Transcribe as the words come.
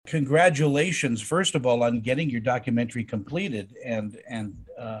congratulations, first of all, on getting your documentary completed and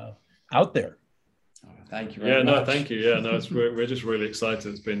out there. Thank you very much. No, thank you. Yeah, no, we're just really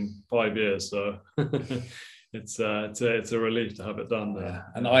excited. It's been 5 years, so it's a relief to have it done. Yeah,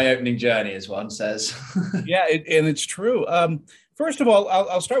 an eye-opening journey, as one says. Yeah, and it's true. First of all,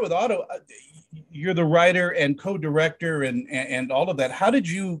 I'll start with Otto. You're the writer and co-director and all of that. How did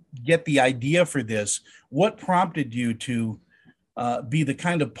you get the idea for this? What prompted you to be the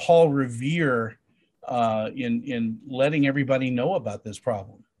kind of Paul Revere in letting everybody know about this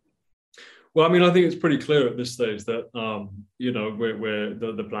problem? Well, I mean, I think it's pretty clear at this stage that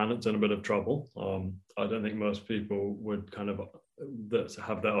we're the planet's in a bit of trouble. I don't think most people would that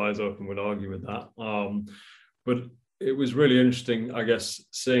have their eyes open would argue with that. But it was really interesting, I guess,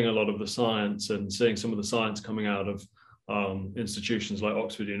 seeing a lot of the science and seeing some of the science coming out of institutions like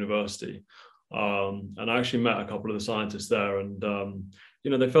Oxford University. And I actually met a couple of the scientists there, and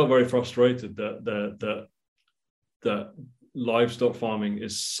they felt very frustrated that livestock farming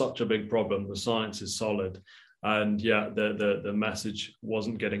is such a big problem. The science is solid, and yet the message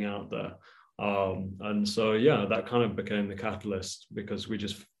wasn't getting out there. And so, that kind of became the catalyst, because we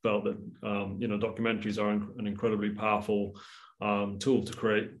just felt that, documentaries are an incredibly powerful tool to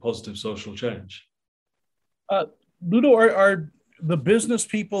create positive social change. Ludo, are the business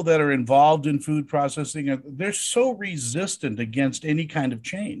people that are involved in food processing, they're so resistant against any kind of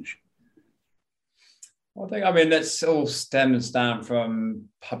change? Well, that's all stems down from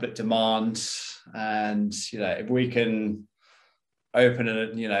public demand, and if we can open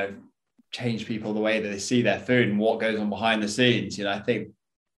and change people the way that they see their food and what goes on behind the scenes, I think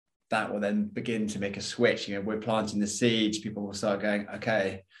that will then begin to make a switch. We're planting the seeds, people will start going,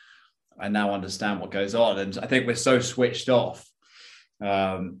 okay, I now understand what goes on. And I think we're so switched off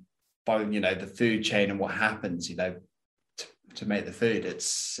by the food chain and what happens, to make the food.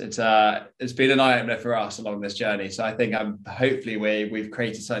 It's been an eye-opener for us along this journey. So I think hopefully we've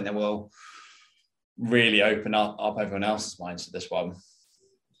created something that will really open up everyone else's minds to this one.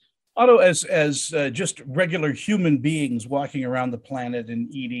 Otto, as just regular human beings walking around the planet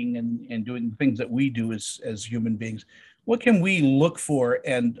and eating and doing things that we do as human beings, what can we look for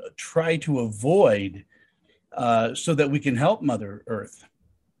and try to avoid so that we can help Mother Earth?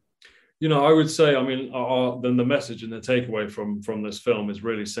 I would say, then the message and the takeaway from this film is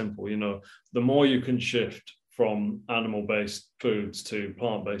really simple. The more you can shift from animal-based foods to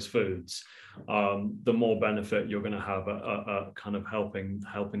plant-based foods, the more benefit you're going to have a kind of helping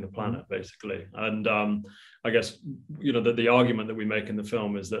the planet, basically. And I guess, the argument that we make in the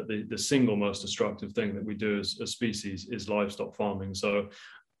film is that the single most destructive thing that we do as a species is livestock farming. So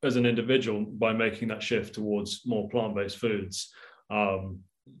as an individual, by making that shift towards more plant-based foods,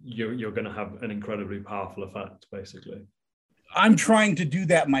 you're going to have an incredibly powerful effect, basically. I'm trying to do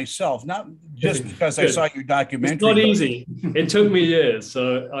that myself, not just because I saw your documentary. It's not easy. It took me years,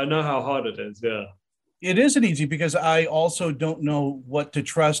 so I know how hard it is. Yeah. It isn't easy because I also don't know what to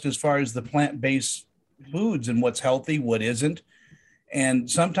trust as far as the plant-based foods and what's healthy, what isn't.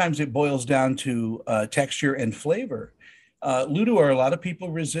 And sometimes it boils down to texture and flavor. Ludo, are a lot of people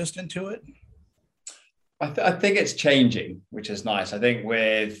resistant to it? I think it's changing, which is nice. I think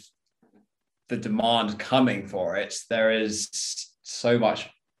with the demand coming for it, there is so much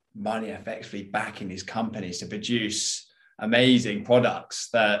money effectively backing these companies to produce amazing products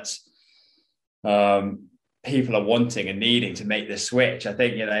that people are wanting and needing to make this switch. I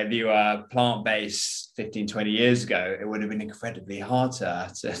think, if you were plant-based 15, 20 years ago, it would have been incredibly hard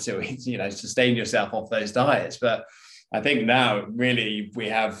to sustain yourself off those diets. But I think now really we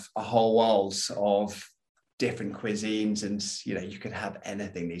have a whole world of different cuisines, and you could have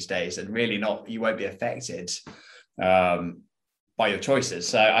anything these days and really you won't be affected by your choices.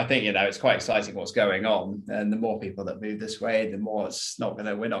 So I think it's quite exciting what's going on, and the more people that move this way, the more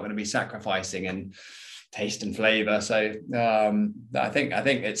we're not going to be sacrificing in taste and flavor. So I think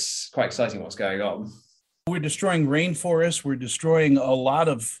it's quite exciting what's going on. We're destroying rainforests. We're destroying a lot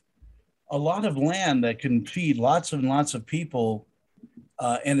of land that can feed lots and lots of people.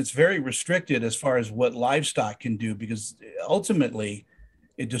 And it's very restricted as far as what livestock can do, because ultimately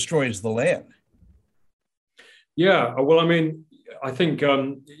it destroys the land. Yeah, well, I think,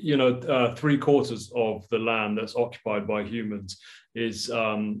 3/4 of the land that's occupied by humans is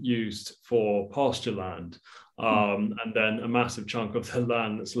used for pasture land. And then a massive chunk of the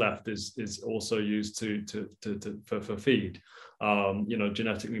land that's left is also used for feed,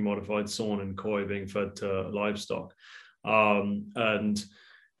 genetically modified sawn and coy being fed to livestock. And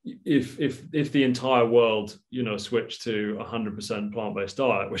if the entire world, switched to 100% plant-based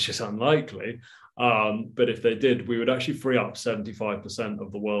diet, which is unlikely, But if they did, we would actually free up 75%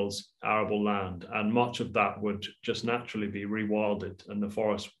 of the world's arable land, and much of that would just naturally be rewilded, and the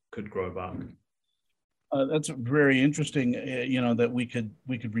forest could grow back. That's very interesting. That we could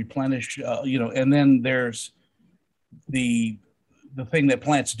replenish. And then there's the thing that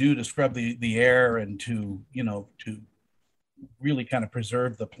plants do to scrub the air and to really kind of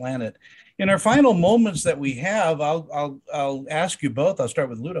preserve the planet. In our final moments that we have, I'll ask you both. I'll start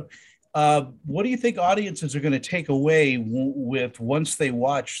with Ludo. What do you think audiences are going to take away once they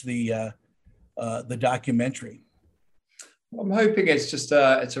watch the documentary? I'm hoping it's just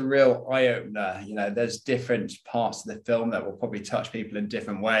it's a real eye opener. There's different parts of the film that will probably touch people in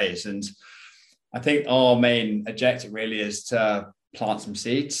different ways, and I think our main objective really is to plant some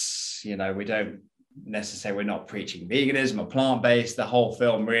seeds. We don't necessarily, we're not preaching veganism or plant-based. The whole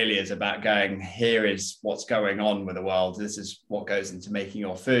film really is about going, here is what's going on with the world. This is what goes into making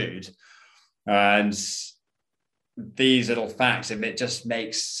your food. And these little facts, if it just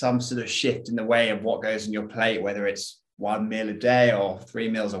makes some sort of shift in the way of what goes in your plate, whether it's one meal a day or 3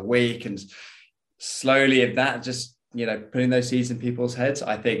 meals a week, and slowly, if that just, putting those seeds in people's heads,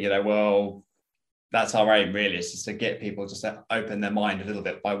 I think, well, that's our aim really, is just to get people just to open their mind a little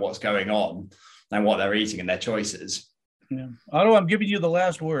bit by what's going on and what they're eating and their choices. Yeah. Otto, I'm giving you the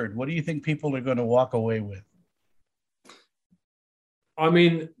last word. What do you think people are going to walk away with? I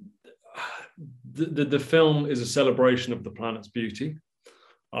mean, the film is a celebration of the planet's beauty,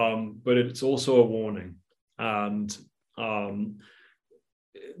 but it's also a warning. And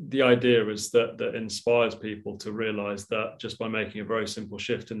the idea is that inspires people to realize that just by making a very simple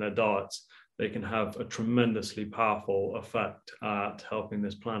shift in their diets, they can have a tremendously powerful effect at helping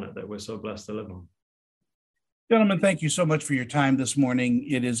this planet that we're so blessed to live on. Gentlemen, thank you so much for your time this morning.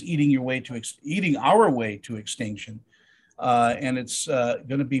 It is Eating Our Way to Extinction, and it's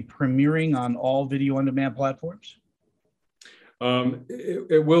going to be premiering on all video-on-demand platforms.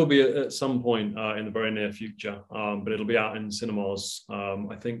 It will be at some point in the very near future, but it'll be out in cinemas.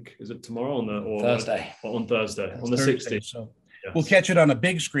 I think, is it tomorrow or Thursday? On Thursday, on the 16th. So yes. We'll catch it on a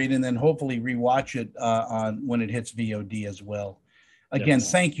big screen and then hopefully rewatch it when it hits VOD as well. Again,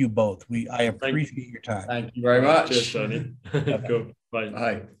 yes. Thank you both. I appreciate your time. Thank you very much. Cheers, Tony. Cool. Bye.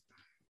 Bye.